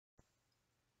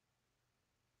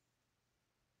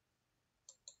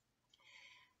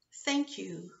Thank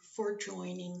you for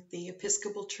joining the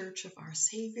Episcopal Church of Our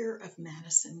Saviour of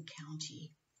Madison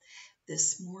County.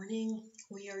 This morning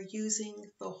we are using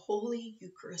the Holy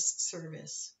Eucharist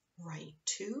Service, Rite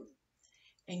 2,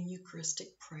 and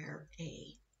Eucharistic Prayer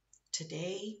A.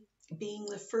 Today, being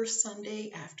the first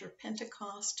Sunday after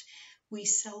Pentecost, we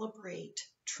celebrate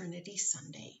Trinity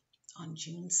Sunday on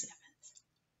June 7th.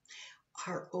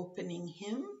 Our opening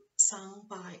hymn, sung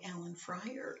by Alan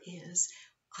Fryer, is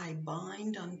I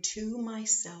Bind Unto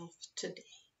Myself Today.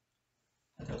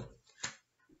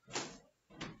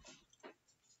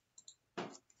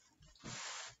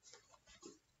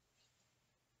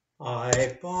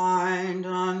 I bind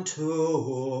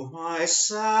unto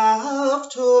myself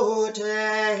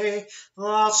today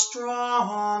the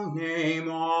strong name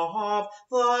of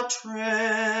the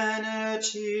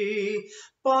Trinity,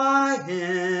 by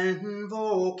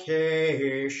invocation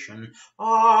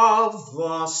of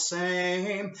the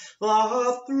same,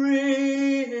 the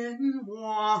three in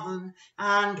one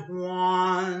and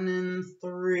one in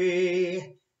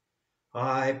three.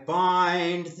 I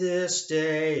bind this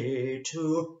day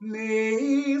to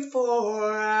me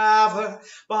forever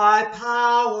by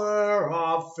power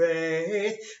of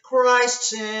faith,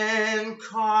 Christ's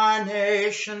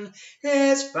incarnation,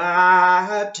 his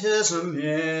baptism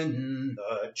in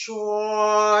the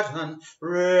Jordan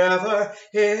River,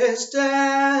 his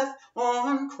death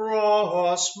on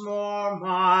cross more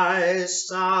my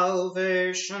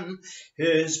salvation,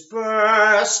 his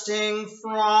bursting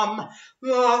from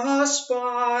the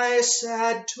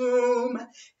spice-sad tomb,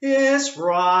 his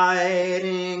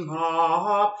riding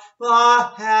up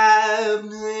the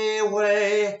heavenly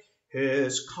way,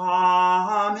 his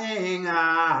coming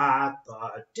at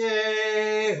the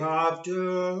day of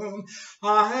doom.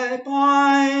 I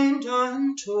bind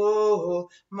unto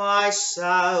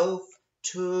myself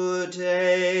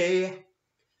today.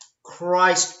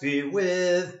 Christ be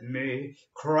with me,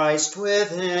 Christ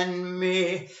within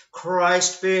me,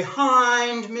 Christ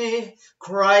behind me,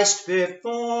 Christ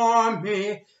before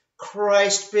me,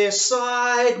 Christ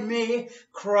beside me,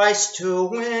 Christ to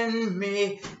win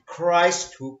me,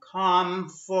 Christ to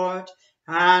comfort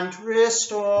and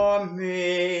restore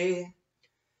me.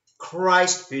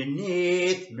 Christ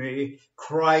beneath me,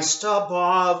 Christ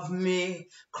above me,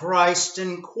 Christ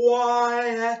in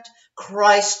quiet,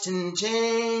 Christ in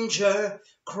danger,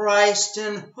 Christ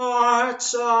in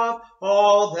hearts of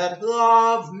all that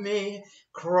love me,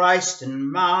 Christ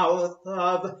in mouth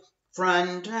of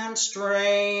friend and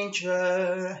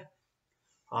stranger.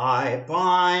 I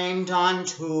bind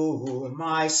unto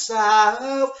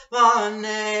myself the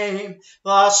name,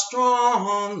 the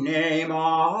strong name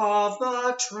of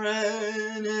the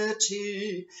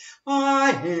Trinity,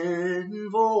 by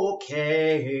invocation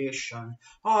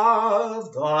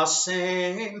of the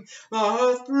same,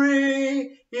 the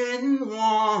three in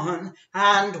one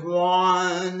and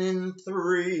one in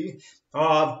three,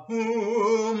 of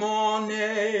whom all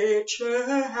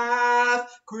nature hath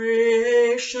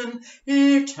creation,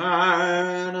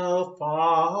 eternal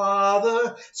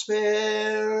Father,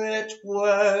 Spirit,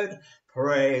 Word,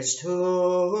 praise to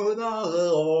the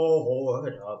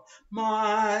Lord of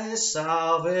my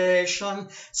salvation.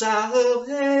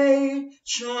 Salvation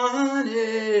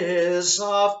is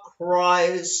of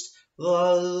Christ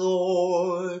the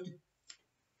Lord.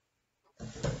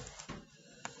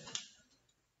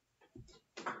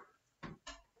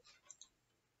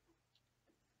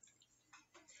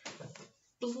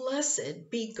 Blessed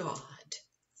be God,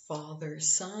 Father,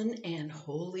 Son, and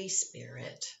Holy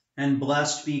Spirit. And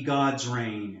blessed be God's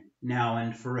reign, now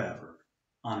and forever.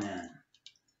 Amen.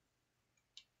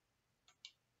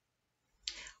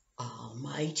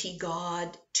 Almighty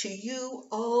God, to you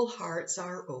all hearts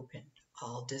are open,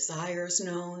 all desires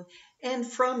known, and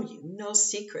from you no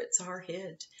secrets are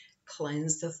hid.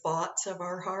 Cleanse the thoughts of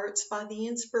our hearts by the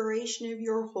inspiration of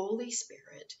your Holy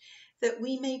Spirit, that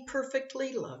we may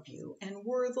perfectly love you and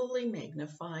worthily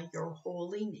magnify your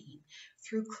holy name,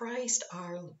 through Christ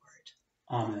our Lord.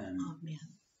 Amen. Amen.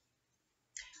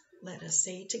 Let us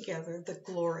say together the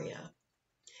Gloria.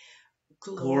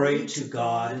 Glory to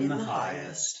God in the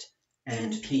highest,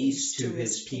 and peace to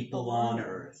his people on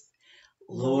earth.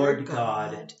 Lord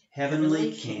God,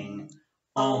 heavenly King,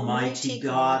 almighty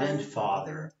God and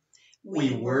Father, we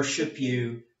worship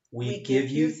you, we give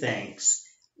you thanks,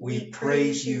 we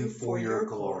praise you for your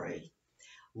glory.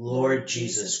 Lord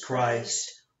Jesus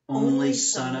Christ, only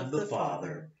Son of the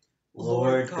Father,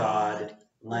 Lord God,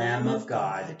 Lamb of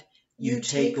God, you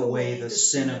take away the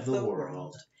sin of the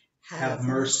world. Have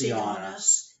mercy on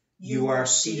us. You are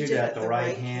seated at the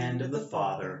right hand of the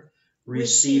Father.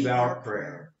 Receive our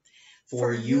prayer.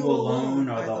 For you alone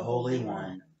are the Holy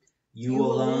One, You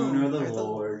alone are the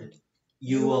Lord.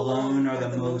 You alone are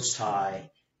the Most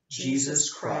High,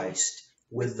 Jesus Christ,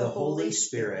 with the Holy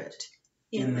Spirit,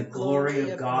 in the glory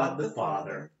of God the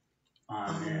Father.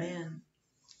 Amen.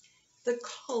 The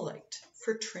Collect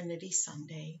for Trinity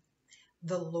Sunday.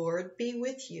 The Lord be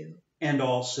with you. And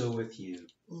also with you.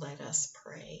 Let us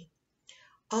pray.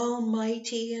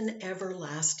 Almighty and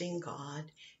everlasting God,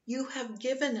 you have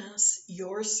given us,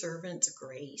 your servants,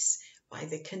 grace by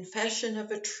the confession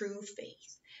of a true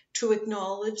faith to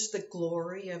acknowledge the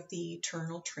glory of the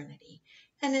eternal Trinity,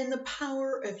 and in the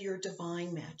power of your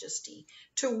divine majesty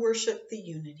to worship the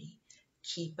unity.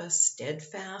 Keep us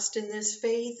steadfast in this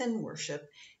faith and worship,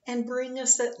 and bring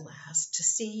us at last to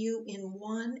see you in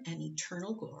one and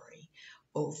eternal glory.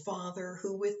 O Father,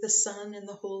 who with the Son and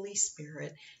the Holy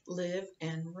Spirit live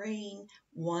and reign,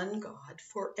 one God,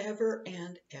 forever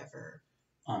and ever.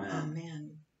 Amen.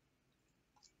 Amen.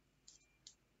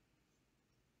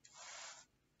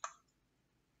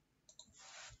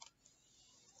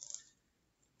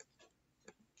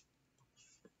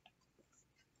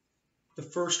 The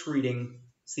first reading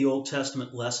is the Old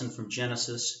Testament lesson from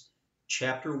Genesis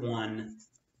chapter 1,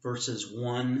 verses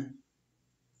 1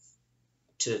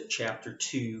 to chapter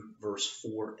 2, verse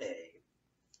 4a.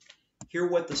 Hear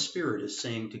what the Spirit is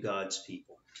saying to God's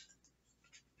people.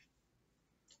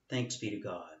 Thanks be to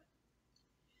God.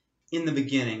 In the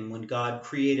beginning, when God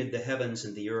created the heavens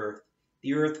and the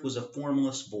earth was a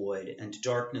formless void, and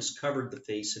darkness covered the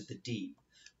face of the deep,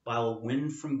 while a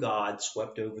wind from God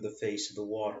swept over the face of the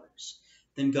waters.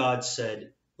 Then God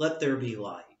said, "Let there be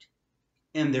light."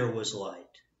 And there was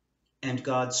light. And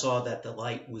God saw that the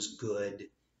light was good,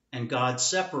 and God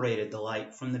separated the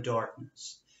light from the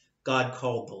darkness. God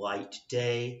called the light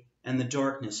day, and the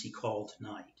darkness he called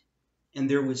night. And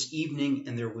there was evening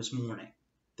and there was morning,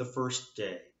 the first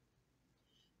day.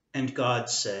 And God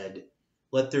said,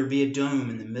 "Let there be a dome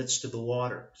in the midst of the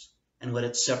waters, and let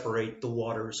it separate the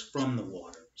waters from the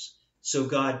waters." So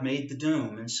God made the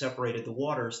dome and separated the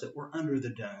waters that were under the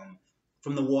dome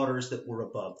from the waters that were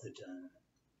above the dome.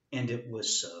 And it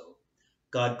was so.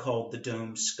 God called the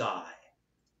dome sky.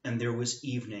 And there was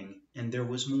evening and there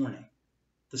was morning,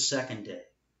 the second day.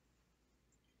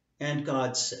 And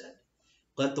God said,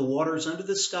 "Let the waters under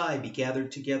the sky be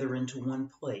gathered together into one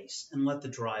place, and let the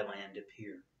dry land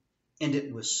appear." And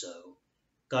it was so.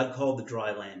 God called the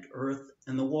dry land earth,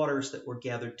 and the waters that were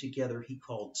gathered together he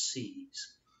called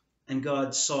seas. And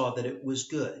God saw that it was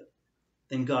good.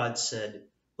 Then God said,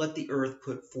 "Let the earth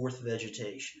put forth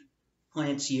vegetation,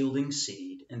 plants yielding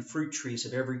seed, and fruit trees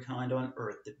of every kind on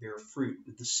earth that bear fruit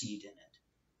with the seed in it."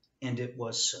 And it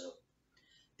was so.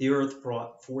 The earth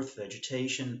brought forth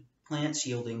vegetation, plants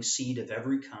yielding seed of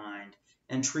every kind,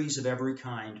 and trees of every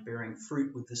kind bearing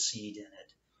fruit with the seed in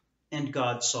it. And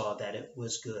God saw that it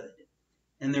was good.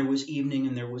 And there was evening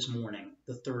and there was morning,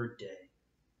 the third day.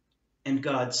 And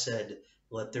God said,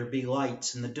 "Let there be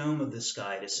lights in the dome of the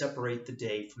sky to separate the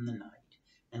day from the night,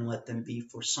 and let them be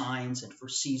for signs and for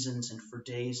seasons and for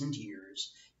days and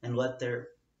years, and let there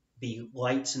be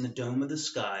lights in the dome of the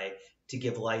sky to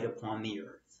give light upon the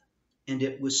earth." And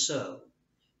it was so.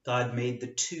 God made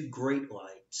the two great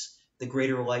lights, the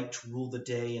greater light to rule the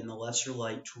day and the lesser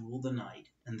light to rule the night,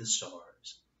 and the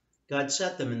stars. God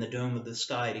set them in the dome of the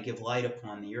sky to give light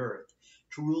upon the earth,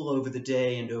 to rule over the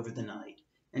day and over the night,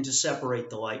 and to separate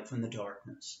the light from the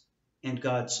darkness. And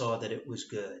God saw that it was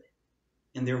good.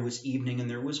 And there was evening and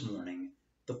there was morning,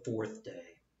 the fourth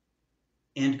day.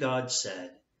 And God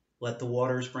said, "Let the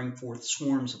waters bring forth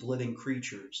swarms of living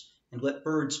creatures, and let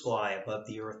birds fly above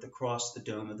the earth across the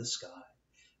dome of the sky."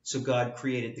 So God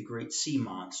created the great sea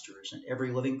monsters and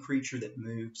every living creature that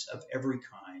moves of every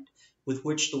kind, with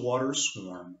which the waters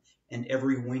swarm, and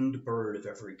every winged bird of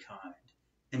every kind.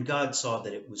 And God saw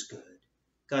that it was good.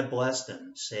 God blessed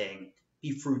them, saying,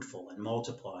 "Be fruitful and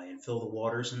multiply, and fill the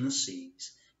waters and the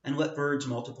seas, and let birds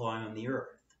multiply on the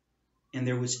earth." And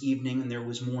there was evening and there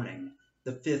was morning,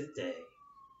 the fifth day.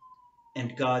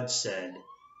 And God said,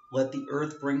 "Let the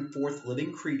earth bring forth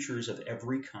living creatures of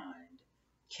every kind,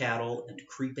 cattle and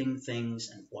creeping things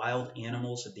and wild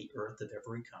animals of the earth of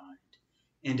every kind."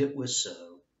 And it was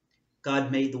so.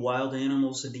 God made the wild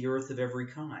animals of the earth of every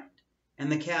kind,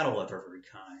 and the cattle of every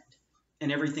kind,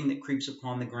 and everything that creeps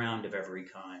upon the ground of every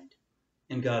kind.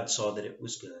 And God saw that it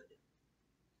was good.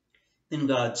 Then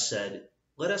God said,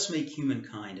 "Let us make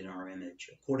humankind in our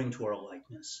image, according to our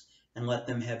likeness, and let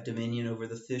them have dominion over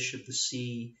the fish of the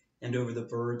sea, and over the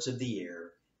birds of the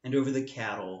air, and over the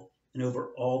cattle, and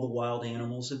over all the wild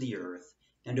animals of the earth,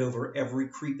 and over every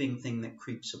creeping thing that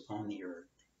creeps upon the earth."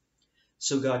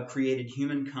 So God created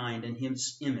humankind in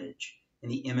his image. In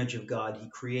the image of God he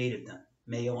created them.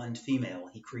 male and female,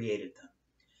 he created them.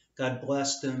 God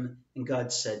blessed them, and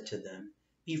God said to them,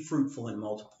 "Be fruitful and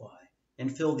multiply,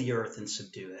 and fill the earth and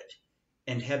subdue it,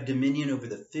 and have dominion over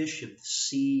the fish of the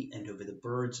sea, and over the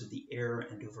birds of the air,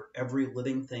 and over every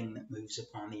living thing that moves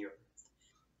upon the earth."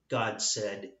 God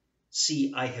said,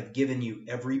 "See, I have given you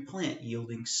every plant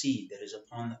yielding seed that is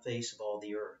upon the face of all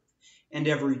the earth, and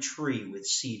every tree with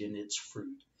seed in its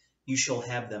fruit. You shall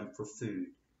have them for food.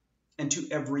 And to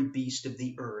every beast of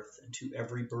the earth, and to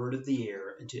every bird of the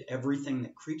air, and to everything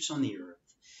that creeps on the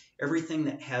earth, everything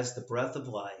that has the breath of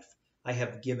life, I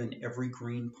have given every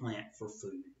green plant for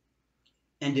food."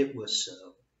 And it was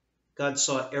so. God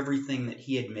saw everything that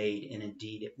he had made, and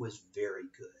indeed it was very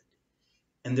good.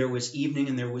 And there was evening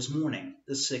and there was morning,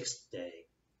 the sixth day.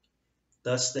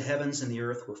 Thus the heavens and the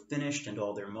earth were finished, and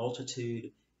all their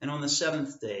multitude. And on the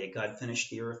seventh day God finished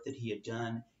the earth that he had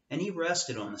done, and he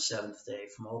rested on the seventh day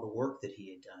from all the work that he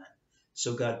had done.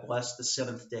 So God blessed the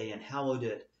seventh day and hallowed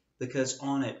it, because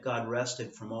on it God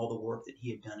rested from all the work that he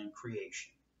had done in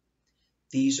creation.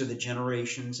 These are the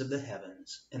generations of the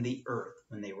heavens and the earth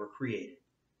when they were created.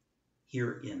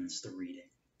 Here ends the reading.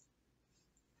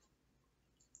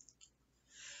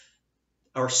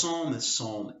 Our psalm is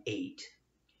Psalm 8,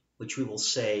 which we will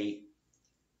say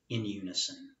in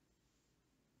unison.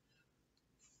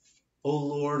 O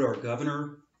Lord, our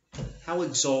governor, how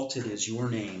exalted is your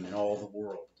name in all the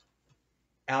world.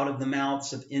 Out of the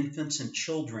mouths of infants and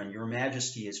children, your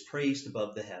majesty is praised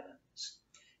above the heavens.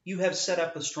 You have set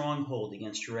up a stronghold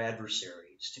against your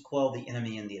adversaries to quell the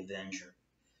enemy and the avenger.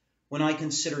 When I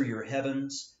consider your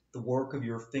heavens, the work of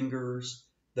your fingers,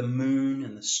 the moon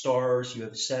and the stars you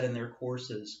have set in their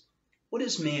courses, what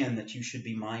is man that you should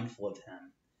be mindful of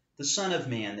him, the son of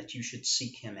man that you should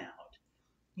seek him out?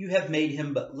 You have made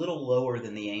him but little lower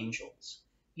than the angels.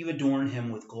 You adorn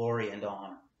him with glory and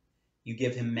honor. You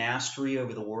give him mastery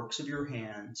over the works of your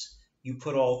hands. You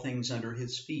put all things under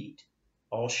his feet,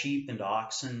 all sheep and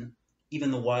oxen,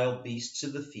 even the wild beasts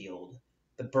of the field,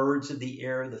 the birds of the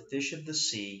air, the fish of the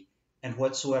sea, and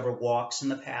whatsoever walks in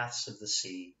the paths of the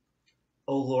sea.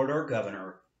 O Lord our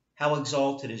governor, how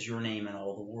exalted is your name in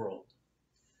all the world.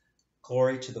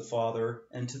 Glory to the Father,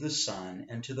 and to the Son,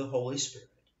 and to the Holy Spirit,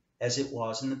 as it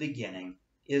was in the beginning,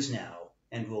 is now,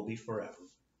 and will be forever.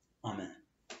 Amen.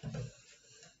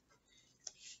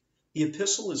 The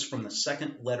epistle is from the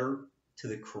second letter to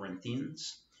the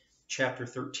Corinthians, chapter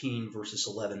 13, verses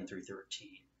 11 through 13.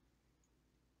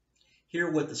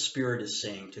 Hear what the Spirit is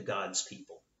saying to God's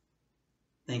people.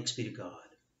 Thanks be to God.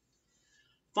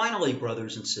 Finally,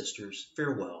 brothers and sisters,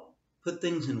 farewell. Put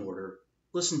things in order.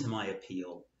 Listen to my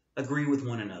appeal. Agree with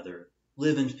one another.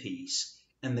 Live in peace.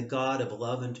 And the God of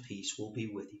love and peace will be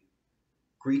with you.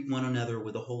 Greet one another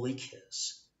with a holy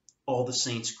kiss. All the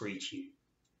saints greet you.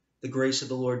 The grace of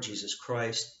the Lord Jesus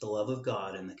Christ, the love of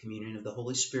God, and the communion of the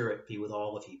Holy Spirit be with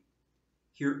all of you.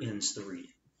 Here ends the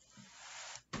reading.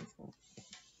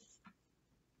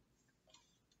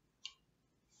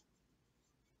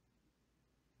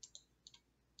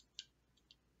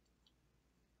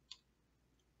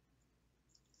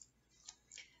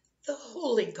 The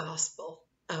Holy Gospel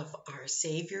of our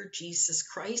Saviour Jesus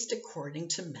Christ according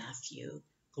to Matthew.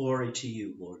 Glory to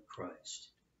you, Lord Christ.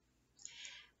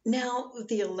 Now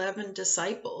the 11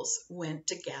 disciples went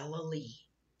to Galilee,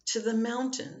 to the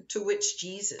mountain to which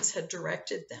Jesus had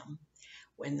directed them.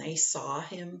 When they saw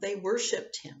him, they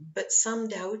worshipped him, but some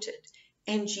doubted.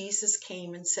 And Jesus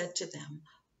came and said to them,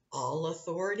 "All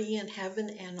authority in heaven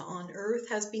and on earth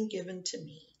has been given to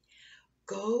me.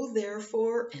 Go,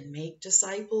 therefore, and make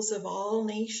disciples of all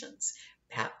nations,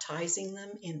 baptizing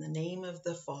them in the name of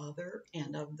the Father,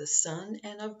 and of the Son,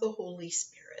 and of the Holy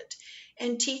Spirit,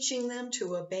 and teaching them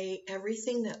to obey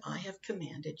everything that I have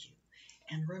commanded you.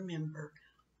 And remember,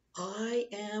 I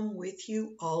am with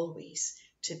you always,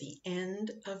 to the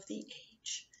end of the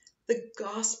age." The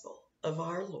Gospel of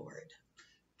our Lord.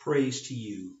 Praise to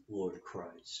you, Lord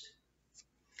Christ.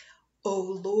 O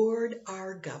Lord,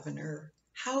 our Governor,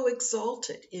 how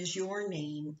exalted is your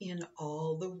name in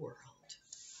all the world.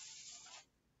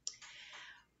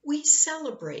 We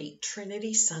celebrate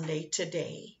Trinity Sunday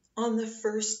today, on the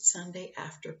first Sunday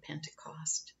after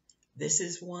Pentecost. This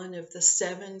is one of the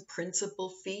 7 principal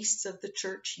feasts of the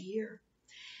church year.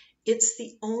 It's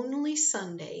the only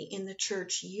Sunday in the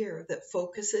church year that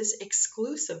focuses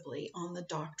exclusively on the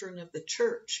doctrine of the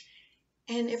church.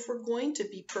 And if we're going to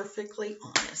be perfectly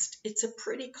honest, it's a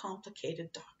pretty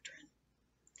complicated doctrine.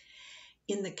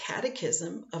 In the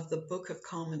Catechism of the Book of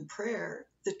Common Prayer,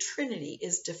 the Trinity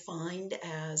is defined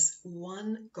as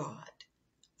one God,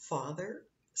 Father,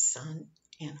 Son,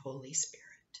 and Holy Spirit.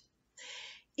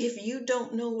 If you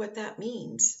don't know what that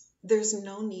means, there's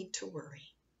no need to worry.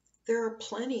 There are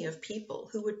plenty of people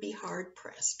who would be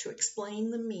hard-pressed to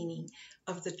explain the meaning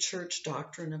of the church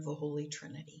doctrine of the Holy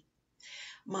Trinity.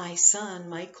 My son,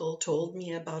 Michael, told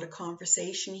me about a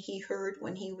conversation he heard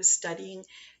when he was studying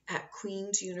at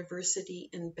Queen's University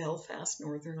in Belfast,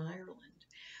 Northern Ireland.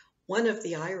 One of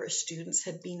the Irish students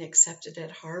had been accepted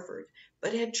at Harvard,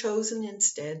 but had chosen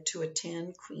instead to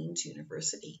attend Queen's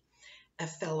University. A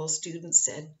fellow student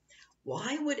said,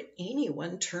 "Why would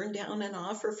anyone turn down an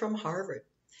offer from Harvard?"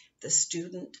 The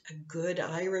student, a good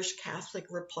Irish Catholic,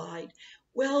 replied,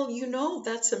 "Well, you know,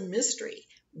 that's a mystery,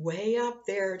 way up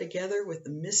there together with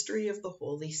the mystery of the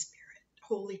Holy Spirit,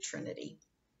 Holy Trinity."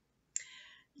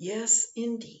 Yes,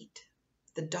 indeed,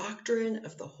 the doctrine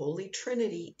of the Holy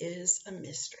Trinity is a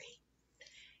mystery.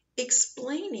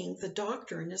 Explaining the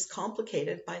doctrine is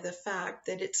complicated by the fact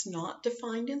that it's not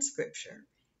defined in Scripture,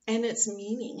 and its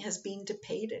meaning has been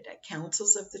debated at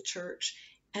councils of the Church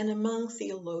and among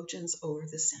theologians over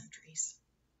the centuries.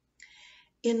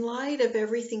 In light of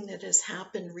everything that has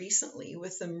happened recently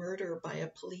with the murder by a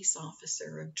police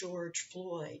officer of George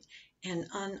Floyd, an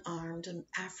unarmed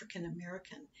African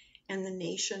American, and the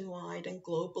nationwide and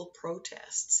global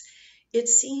protests, it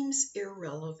seems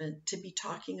irrelevant to be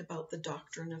talking about the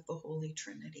doctrine of the Holy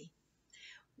Trinity.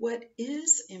 What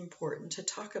is important to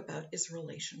talk about is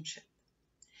relationship.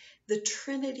 The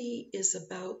Trinity is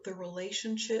about the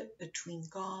relationship between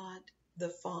God, the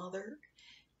Father,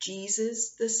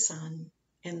 Jesus, the Son,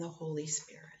 and the Holy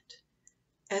Spirit.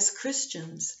 As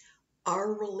Christians,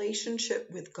 our relationship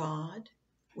with God,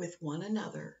 with one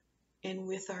another, and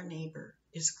with our neighbor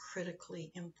is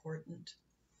critically important.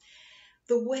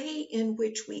 The way in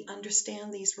which we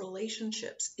understand these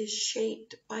relationships is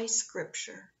shaped by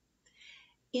Scripture.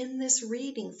 In this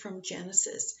reading from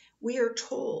Genesis, we are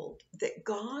told that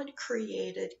God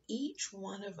created each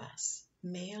one of us,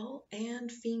 male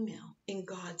and female, in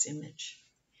God's image.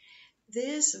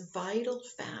 This vital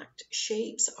fact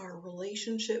shapes our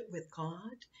relationship with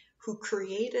God, who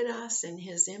created us in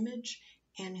His image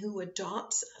and who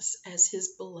adopts us as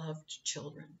His beloved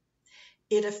children.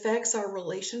 It affects our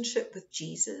relationship with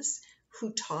Jesus,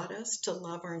 who taught us to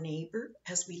love our neighbor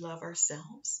as we love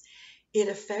ourselves. It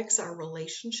affects our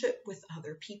relationship with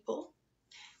other people.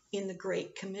 In the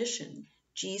Great Commission,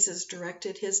 Jesus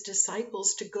directed His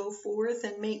disciples to go forth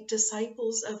and make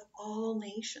disciples of all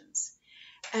nations.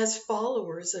 As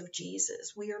followers of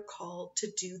Jesus, we are called to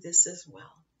do this as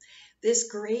well. This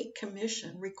Great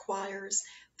Commission requires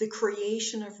the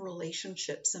creation of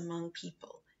relationships among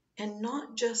people, and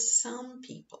not just some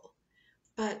people,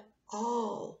 but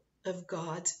all of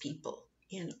God's people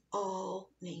in all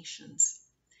nations.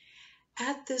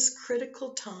 At this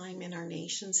critical time in our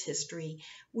nation's history,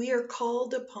 we are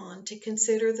called upon to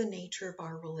consider the nature of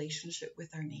our relationship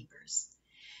with our neighbors.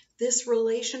 This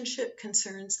relationship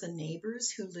concerns the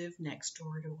neighbors who live next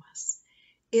door to us.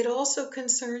 It also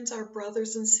concerns our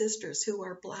brothers and sisters who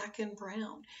are black and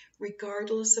brown,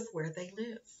 regardless of where they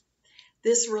live.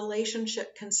 This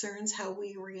relationship concerns how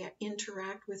we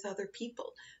interact with other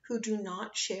people who do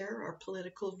not share our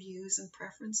political views and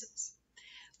preferences.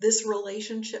 This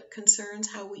relationship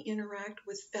concerns how we interact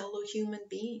with fellow human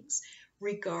beings,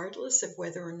 regardless of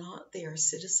whether or not they are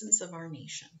citizens of our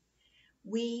nation.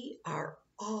 We are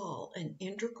all an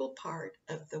integral part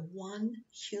of the one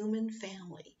human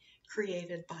family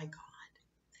created by God.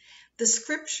 The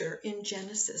scripture in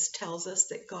Genesis tells us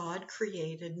that God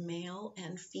created male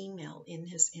and female in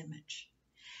His image.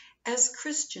 As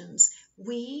Christians,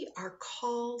 we are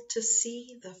called to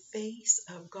see the face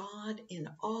of God in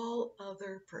all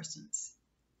other persons.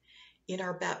 In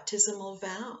our baptismal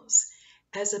vows,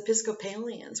 as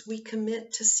Episcopalians, we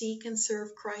commit to seek and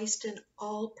serve Christ in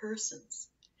all persons,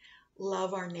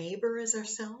 love our neighbor as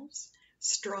ourselves,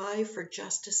 strive for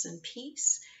justice and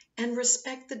peace, and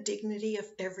respect the dignity of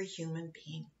every human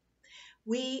being.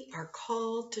 We are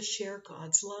called to share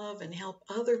God's love and help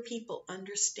other people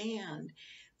understand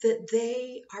that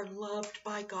they are loved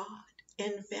by God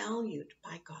and valued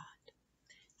by God.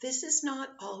 This is not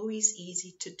always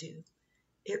easy to do.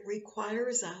 It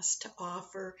requires us to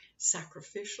offer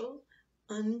sacrificial,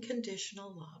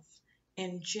 unconditional love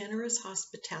and generous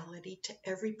hospitality to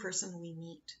every person we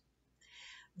meet.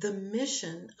 The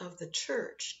mission of the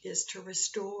church is to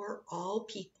restore all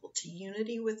people to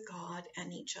unity with God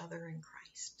and each other in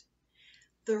Christ.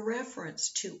 The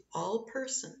reference to all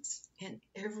persons and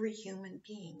every human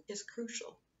being is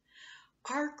crucial.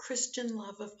 Our Christian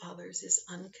love of others is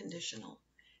unconditional.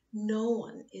 No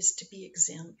one is to be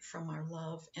exempt from our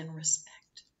love and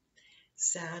respect.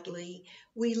 Sadly,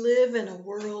 we live in a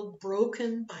world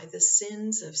broken by the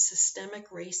sins of systemic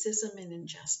racism and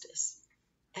injustice.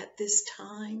 At this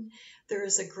time, there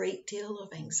is a great deal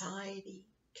of anxiety,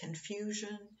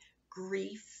 confusion,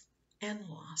 grief, and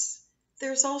loss.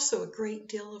 There's also a great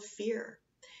deal of fear.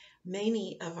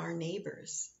 Many of our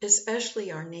neighbors,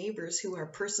 especially our neighbors who are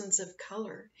persons of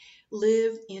color,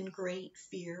 live in great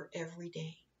fear every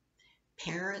day.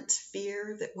 Parents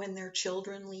fear that when their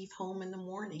children leave home in the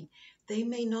morning, they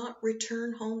may not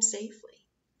return home safely.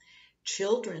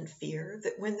 Children fear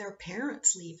that when their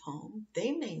parents leave home,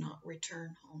 they may not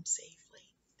return home safely.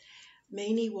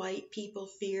 Many white people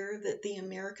fear that the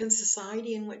American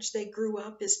society in which they grew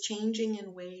up is changing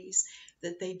in ways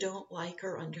that they don't like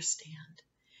or understand.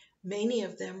 Many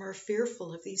of them are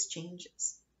fearful of these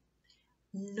changes.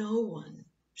 No one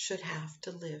should have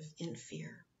to live in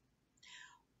fear.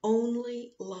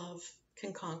 Only love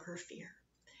can conquer fear.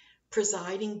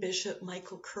 Presiding Bishop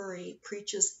Michael Curry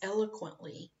preaches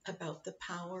eloquently about the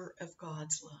power of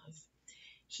God's love.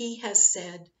 He has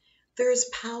said, "There is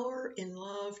power in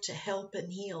love to help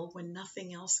and heal when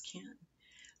nothing else can.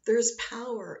 There is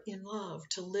power in love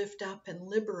to lift up and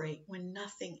liberate when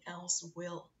nothing else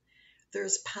will. There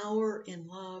is power in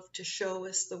love to show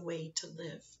us the way to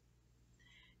live."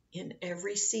 In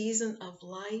every season of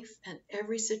life and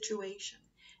every situation,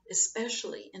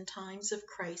 especially in times of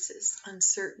crisis,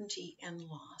 uncertainty, and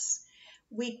loss,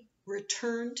 we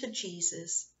return to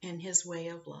Jesus and his way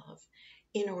of love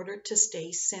in order to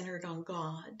stay centered on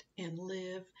God and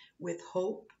live with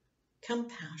hope,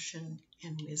 compassion,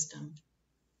 and wisdom.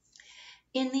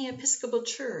 In the Episcopal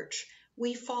Church,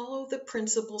 we follow the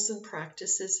principles and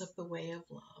practices of the way of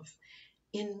love,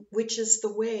 which is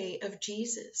the way of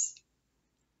Jesus.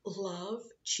 Love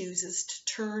chooses to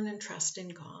turn and trust in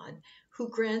God, who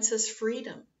grants us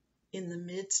freedom in the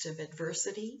midst of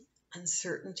adversity,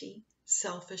 uncertainty,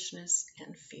 selfishness,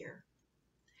 and fear.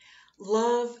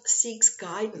 Love seeks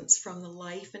guidance from the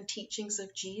life and teachings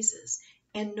of Jesus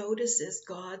and notices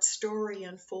God's story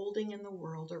unfolding in the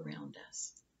world around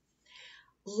us.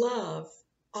 Love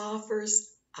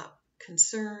offers up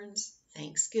concerns,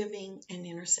 thanksgiving, and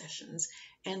intercessions,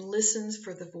 and listens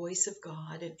for the voice of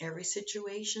God in every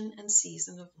situation and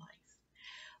season of life.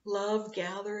 Love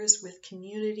gathers with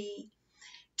community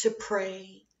to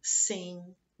pray,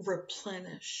 sing,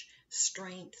 replenish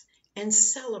strength, and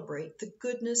celebrate the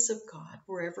goodness of God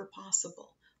wherever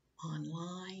possible,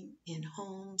 online, in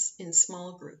homes, in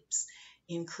small groups,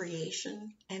 in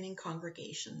creation, and in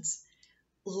congregations.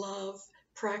 Love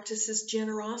practices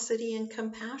generosity and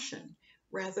compassion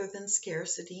rather than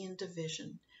scarcity and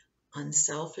division,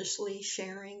 unselfishly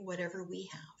sharing whatever we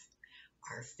have,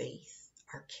 our faith,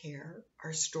 our care,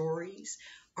 our stories,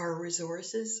 our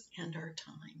resources, and our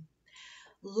time.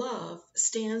 Love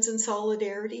stands in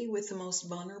solidarity with the most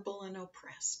vulnerable and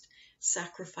oppressed,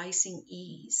 sacrificing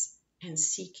ease and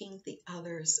seeking the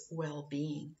other's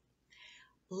well-being.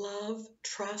 Love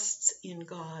trusts in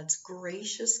God's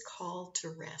gracious call to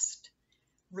rest,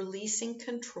 releasing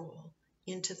control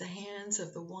into the hands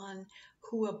of the one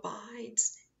who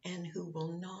abides and who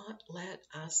will not let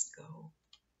us go.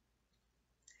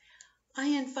 I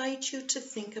invite you to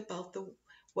think about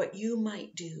what you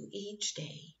might do each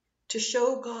day to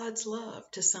show God's love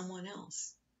to someone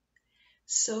else.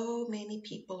 So many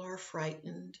people are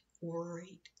frightened,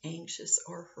 worried, anxious,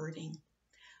 or hurting.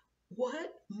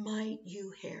 What might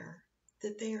you hear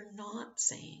that they are not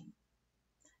saying?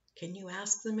 Can you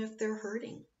ask them if they're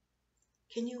hurting?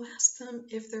 Can you ask them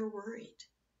if they're worried?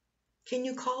 Can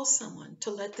you call someone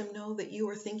to let them know that you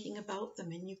are thinking about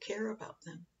them and you care about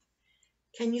them?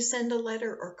 Can you send a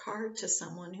letter or card to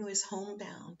someone who is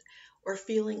homebound or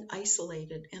feeling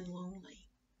isolated and lonely?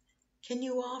 Can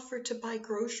you offer to buy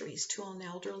groceries to an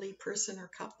elderly person or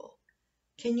couple?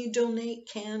 Can you donate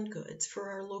canned goods for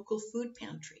our local food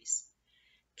pantries?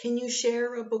 Can you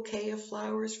share a bouquet of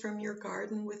flowers from your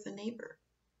garden with a neighbor?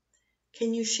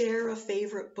 Can you share a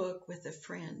favorite book with a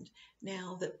friend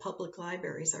now that public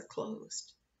libraries are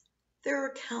closed? There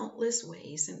are countless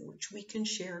ways in which we can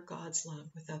share God's love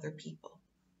with other people.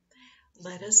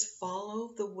 Let us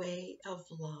follow the way of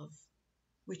love,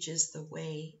 which is the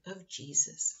way of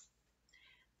Jesus.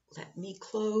 Let me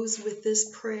close with this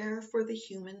prayer for the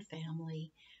human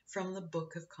family from the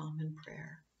Book of Common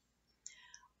Prayer.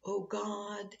 O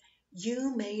God,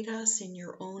 you made us in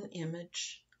your own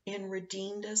image and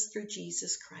redeemed us through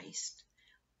Jesus Christ.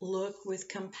 Look with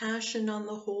compassion on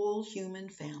the whole human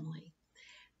family.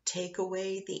 Take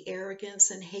away the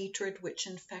arrogance and hatred which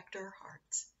infect our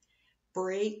hearts.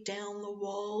 Break down the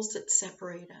walls that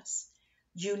separate us.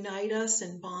 Unite us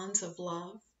in bonds of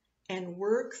love and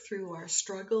work through our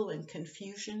struggle and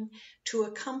confusion to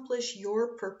accomplish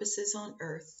your purposes on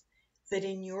earth, that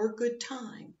in your good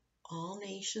time all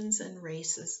nations and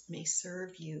races may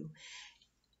serve you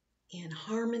in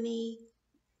harmony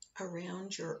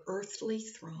around your earthly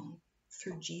throne,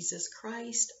 through Jesus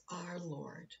Christ our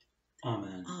Lord.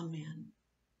 Amen. Amen.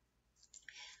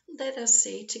 Let us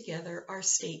say together our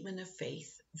statement of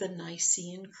faith, the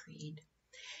Nicene Creed.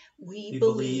 We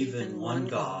believe in one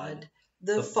God,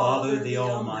 the Father, the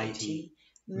Almighty,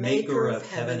 maker of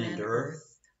heaven and earth,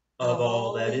 of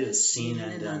all that is seen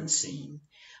and unseen.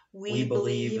 We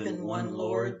believe in one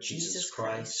Lord Jesus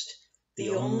Christ,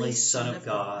 the only Son of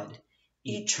God,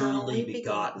 eternally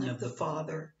begotten of the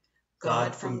Father,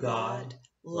 God from God,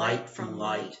 light from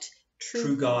light,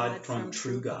 true God from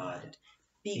true God,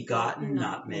 begotten,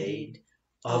 not made,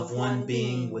 of one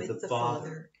being with the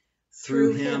Father.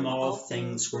 Through him all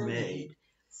things were made.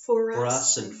 For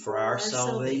us and for our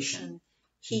salvation,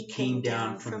 he came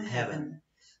down from heaven.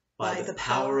 By the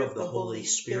power of the Holy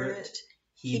Spirit,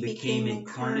 he became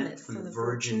incarnate from the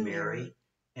Virgin Mary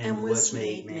and was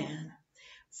made man.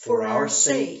 For our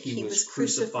sake he was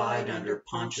crucified under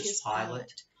Pontius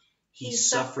Pilate. He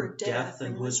suffered death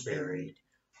and was buried.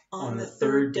 On the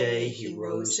third day he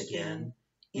rose again,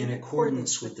 in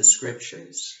accordance with the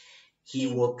Scriptures. He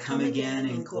will come again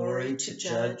in glory to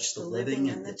judge the living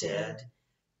and the dead,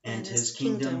 and his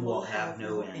kingdom will have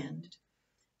no end.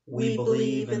 We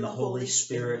believe in the Holy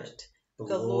Spirit,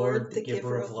 the Lord, the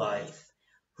giver of life,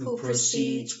 who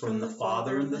proceeds from the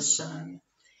Father and the Son.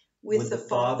 With the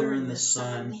Father and the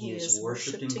Son he is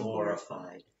worshipped and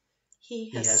glorified.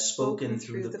 He has spoken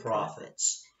through the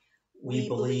prophets. We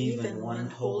believe in one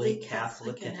holy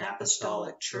Catholic and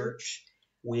Apostolic Church.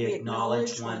 We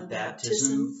acknowledge one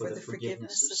baptism for the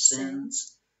forgiveness of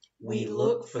sins. We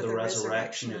look for the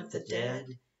resurrection of the dead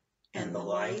and the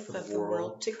life of the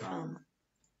world to come.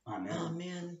 Amen.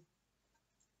 Amen.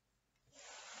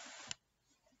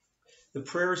 The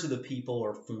prayers of the people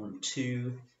are Form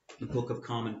 2, the Book of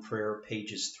Common Prayer,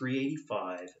 pages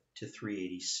 385 to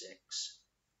 386.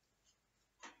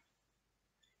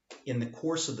 In the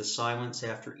course of the silence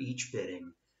after each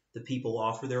bidding, the people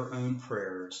offer their own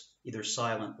prayers, either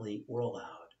silently or aloud.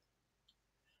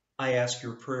 I ask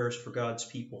your prayers for God's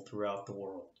people throughout the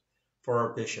world, for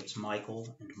our bishops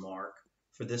Michael and Mark,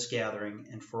 for this gathering,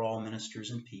 and for all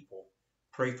ministers and people.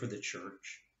 Pray for the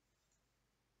Church.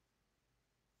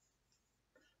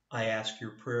 I ask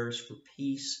your prayers for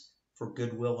peace, for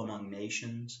goodwill among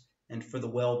nations, and for the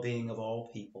well-being of all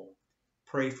people.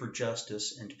 Pray for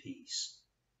justice and peace.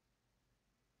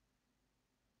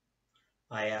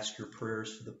 I ask your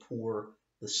prayers for the poor,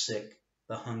 the sick,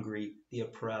 the hungry, the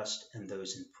oppressed, and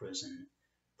those in prison.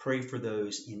 Pray for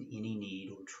those in any need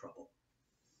or trouble.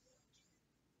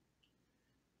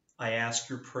 I ask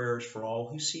your prayers for all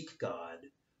who seek God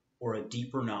or a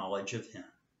deeper knowledge of him.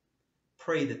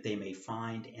 Pray that they may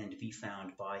find and be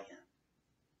found by him.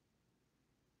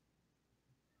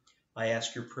 I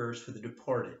ask your prayers for the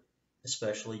departed,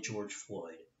 especially George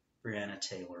Floyd, Breonna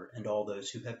Taylor, and all those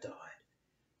who have died.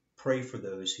 Pray for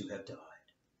those who have died.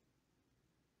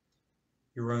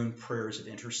 Your own prayers of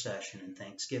intercession and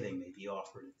thanksgiving may be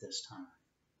offered at this time.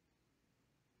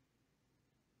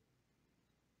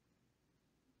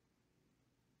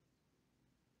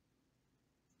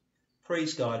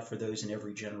 Praise God for those in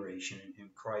every generation in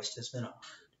whom Christ has been honored.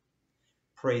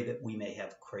 Pray that we may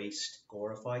have grace to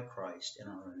glorify Christ in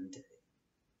our own day.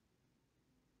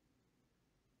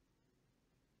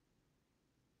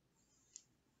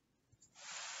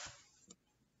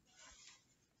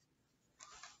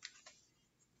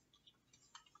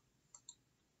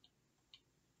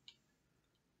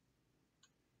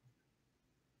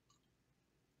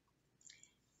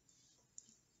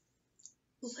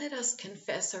 Let us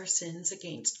confess our sins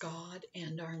against God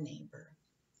and our neighbor.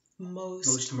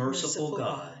 Most merciful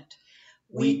God,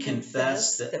 we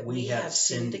confess that we have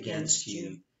sinned against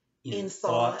you in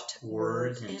thought,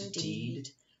 word, and deed,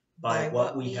 by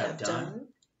what we have done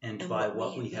and by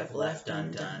what we have left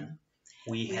undone.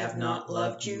 We have not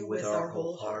loved you with our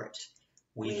whole heart.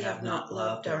 We have not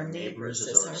loved our neighbors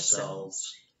as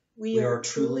ourselves. We are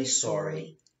truly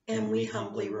sorry, and we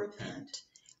humbly repent.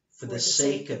 For the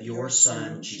sake of your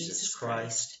Son, Jesus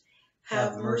Christ,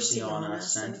 have mercy on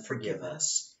us and forgive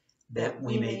us, that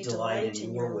we may delight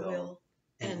in your will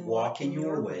and walk in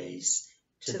your ways,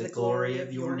 to the glory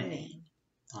of your name.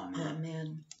 Amen.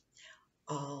 Amen.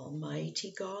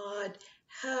 Almighty God,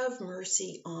 have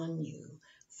mercy on you.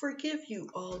 Forgive you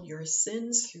all your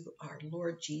sins through our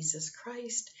Lord Jesus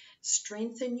Christ,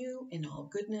 strengthen you in all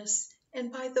goodness,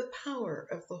 and by the power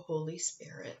of the Holy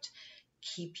Spirit,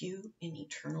 keep you in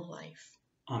eternal life.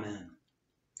 Amen.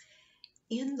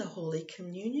 In the Holy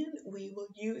Communion, we will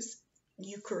use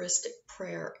Eucharistic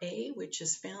Prayer A, which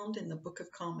is found in the Book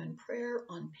of Common Prayer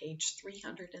on page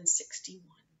 361.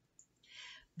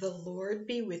 The Lord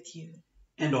be with you.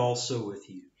 And also with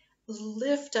you.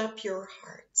 Lift up your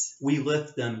hearts. We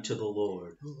lift them to the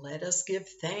Lord. Let us give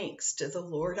thanks to the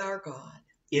Lord our God.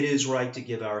 It is right to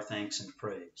give our thanks and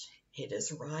praise. It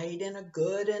is right and a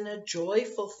good and a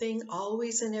joyful thing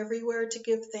always and everywhere to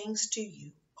give thanks to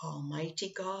you,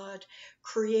 Almighty God,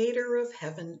 Creator of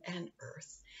heaven and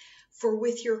earth. For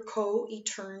with your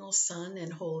co-eternal Son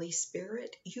and Holy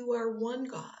Spirit, you are one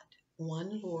God,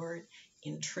 one Lord,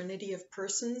 in Trinity of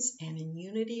persons and in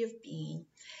unity of being,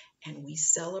 and we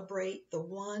celebrate the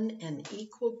one and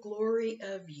equal glory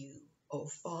of you, O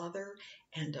Father,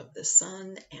 and of the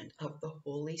Son, and of the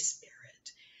Holy Spirit.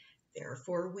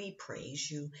 Therefore we praise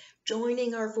you,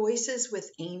 joining our voices with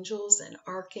angels and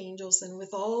archangels and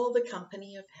with all the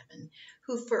company of heaven,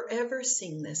 who forever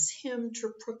sing this hymn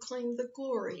to proclaim the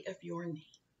glory of your name.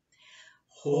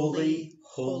 Holy,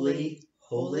 holy,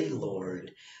 holy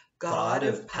Lord, God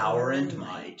of power and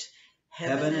might,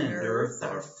 heaven and earth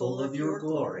are full of your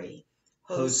glory.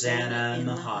 Hosanna in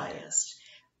the highest.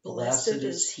 Blessed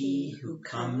is he who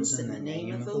comes in the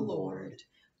name of the Lord.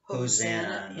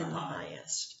 Hosanna in the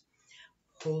highest.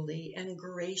 Holy and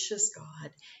gracious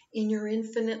God, in your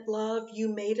infinite love, you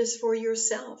made us for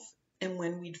yourself. And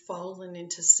when we'd fallen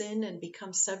into sin and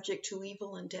become subject to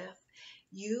evil and death,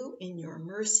 you, in your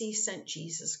mercy, sent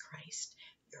Jesus Christ,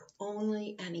 your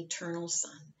only and eternal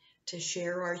Son, to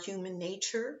share our human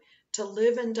nature, to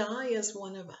live and die as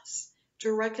one of us,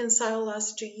 to reconcile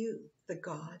us to you, the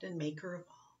God and Maker of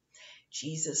all.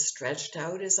 Jesus stretched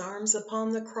out his arms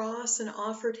upon the cross and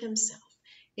offered himself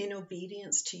in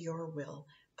obedience to your will,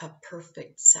 a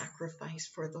perfect sacrifice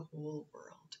for the whole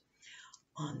world.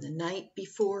 On the night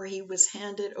before he was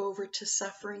handed over to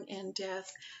suffering and death,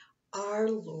 our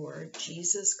Lord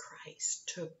Jesus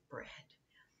Christ took bread.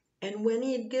 And when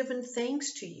he had given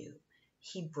thanks to you,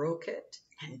 he broke it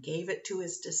and gave it to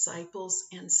his disciples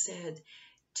and said,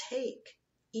 "Take,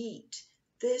 eat,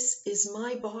 this is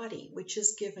my body which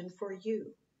is given for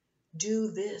you.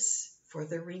 Do this for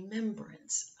the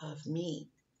remembrance of me."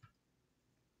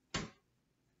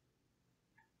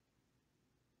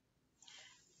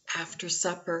 After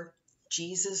supper,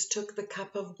 Jesus took the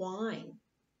cup of wine,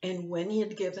 and when he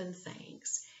had given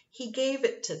thanks, he gave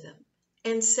it to them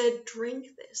and said,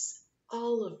 "Drink this,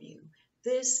 all of you.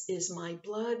 This is my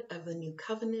blood of the new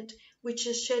covenant, which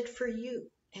is shed for you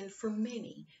and for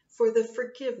many for the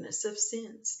forgiveness of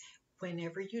sins.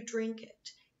 Whenever you drink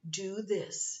it, do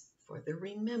this for the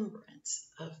remembrance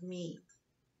of me."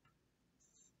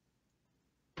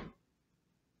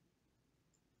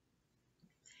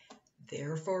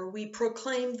 Therefore we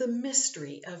proclaim the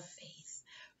mystery of faith.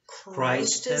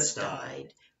 Christ has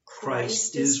died.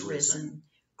 Christ is risen.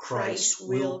 Christ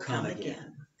will come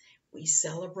again. We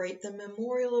celebrate the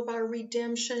memorial of our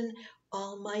redemption,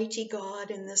 Almighty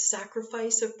God, in the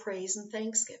sacrifice of praise and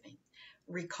thanksgiving,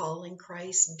 recalling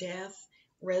Christ's death,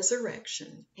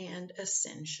 resurrection, and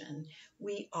ascension.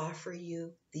 We offer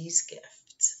you these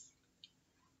gifts.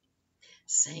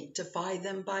 Sanctify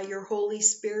them by your Holy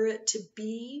Spirit to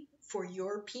be, for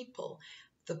your people,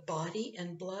 the body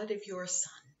and blood of your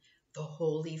Son, the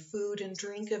holy food and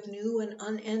drink of new and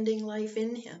unending life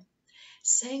in him.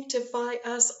 Sanctify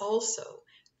us also,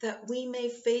 that we may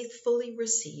faithfully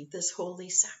receive this holy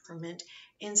sacrament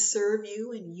and serve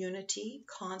you in unity,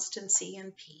 constancy,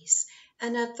 and peace,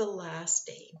 and at the last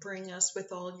day bring us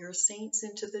with all your saints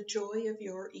into the joy of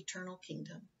your eternal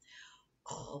kingdom.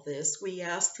 All this we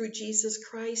ask through Jesus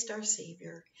Christ, our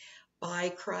Savior, by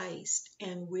Christ,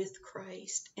 and with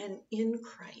Christ, and in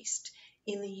Christ,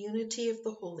 in the unity of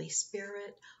the Holy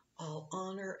Spirit. All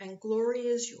honor and glory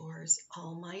is yours,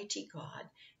 Almighty God,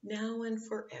 now and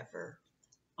forever.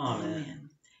 Amen.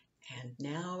 And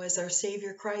now, as our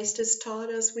Savior Christ has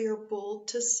taught us, we are bold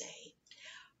to say,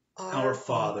 Our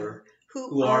Father,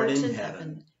 who art in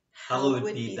heaven, hallowed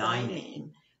be thy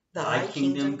name. Thy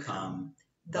kingdom come,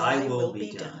 thy will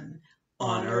be done,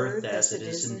 on earth as it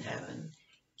is in heaven.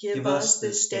 Give us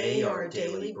this day our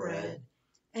daily bread,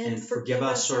 and forgive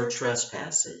us our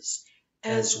trespasses,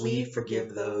 as we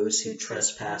forgive those who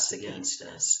trespass against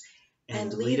us.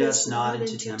 And lead us not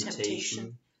into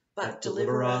temptation, but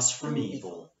deliver us from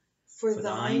evil. For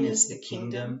thine is the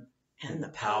kingdom, and the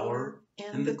power,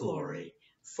 and the glory,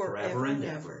 forever and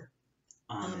ever.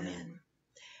 Amen.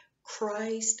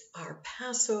 Christ, our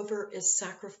Passover, is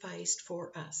sacrificed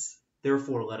for us.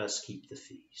 Therefore let us keep the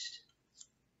feast.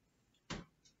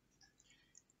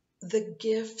 The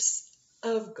gifts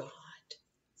of God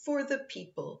for the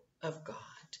people of God.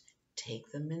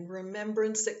 Take them in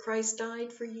remembrance that Christ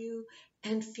died for you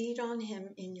and feed on him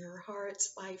in your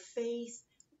hearts by faith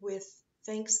with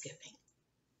thanksgiving.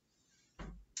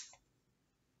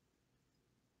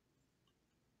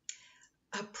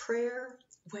 A prayer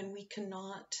when we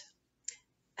cannot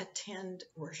attend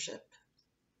worship.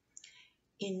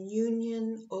 In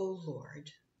union, O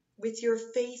Lord, with your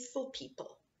faithful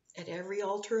people at every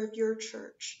altar of your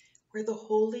church, where the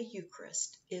Holy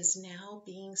Eucharist is now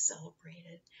being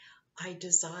celebrated, I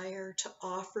desire to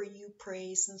offer you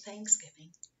praise and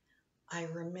thanksgiving. I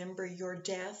remember your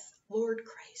death, Lord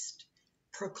Christ,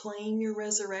 proclaim your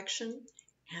resurrection,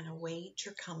 and await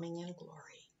your coming in glory.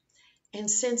 And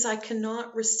since I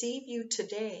cannot receive you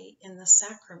today in the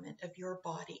sacrament of your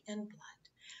body and blood,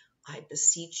 I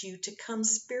beseech you to come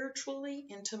spiritually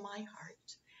into my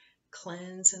heart.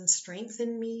 Cleanse and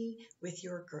strengthen me with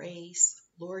your grace,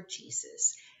 Lord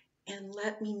Jesus, and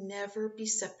let me never be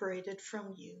separated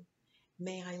from you.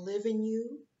 May I live in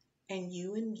you and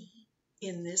you in me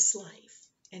in this life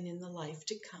and in the life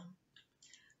to come.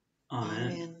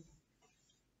 Amen. Amen.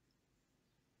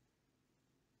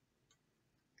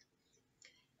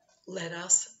 Let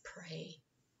us pray.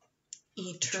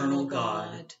 Eternal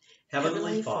God,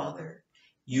 Heavenly Father,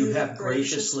 you have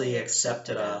graciously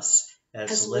accepted us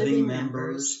as living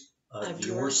members of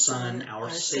your Son, our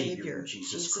Saviour,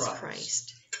 Jesus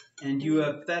Christ, and you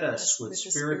have fed us with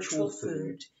spiritual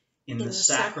food in the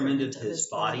sacrament of his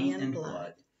body and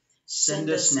blood. Send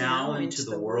us now into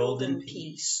the world in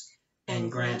peace,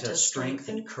 and grant us strength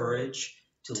and courage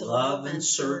to love and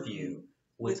serve you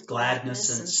with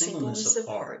gladness and singleness of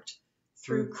heart,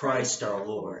 through Christ our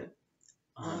Lord.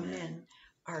 Amen.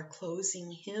 Our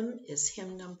closing hymn is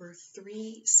hymn number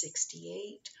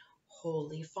 368,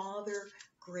 Holy Father,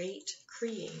 Great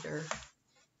Creator.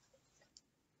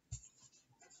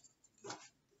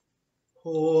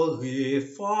 Holy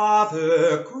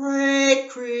Father, great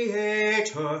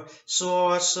Creator,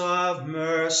 source of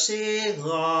mercy,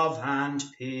 love, and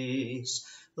peace,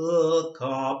 look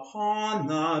upon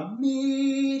the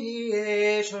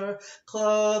Mediator,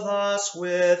 clothe us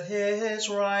with his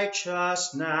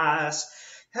righteousness.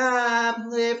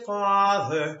 Heavenly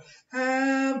Father,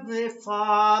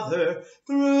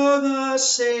 through the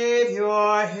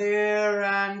Saviour, hear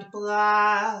and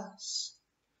bless.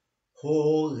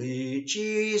 Holy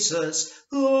Jesus,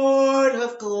 Lord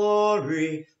of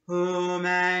glory, whom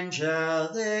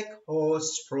angelic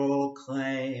hosts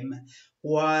proclaim,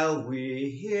 while we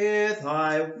hear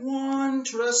thy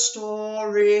wondrous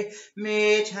story,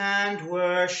 meet and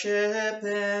worship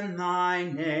in thy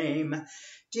name.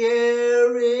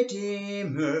 Dear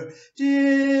Redeemer,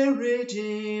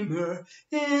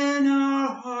 in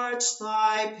our hearts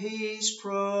thy peace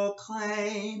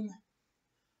proclaim.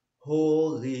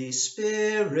 Holy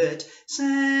Spirit,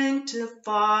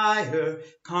 sanctifier,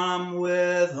 come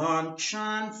with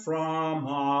unction from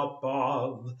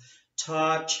above.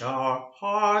 Touch our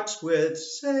hearts with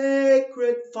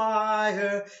sacred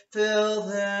fire, fill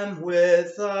them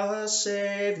with the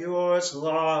Saviour's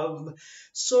love.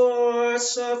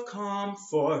 Source of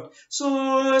comfort,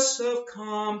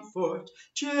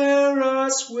 cheer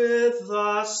us with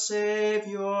the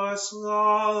Saviour's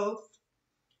love.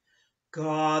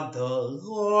 God the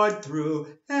Lord,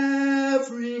 through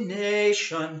every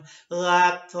nation,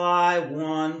 let thy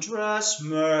wondrous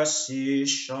mercy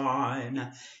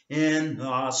shine. In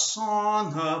the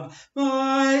song of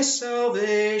thy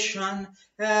salvation,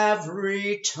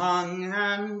 every tongue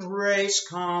and race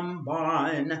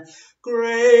combine.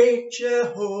 Great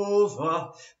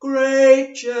Jehovah,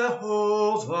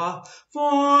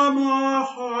 form our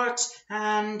hearts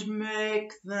and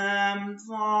make them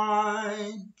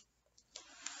thine.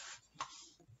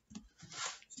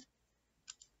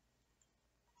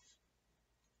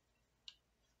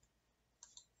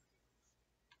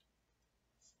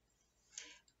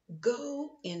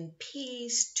 Go in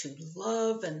peace to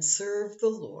love and serve the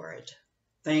Lord.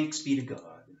 Thanks be to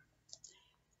God.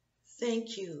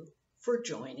 Thank you for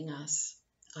joining us.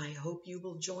 I hope you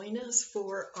will join us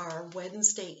for our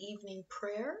Wednesday evening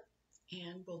prayer,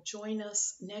 and will join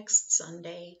us next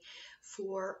Sunday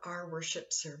for our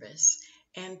worship service.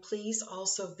 And please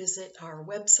also visit our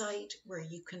website where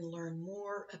you can learn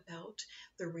more about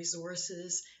the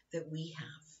resources that we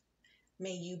have.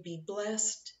 May you be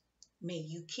blessed. May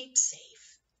you keep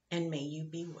safe, and may you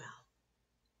be well.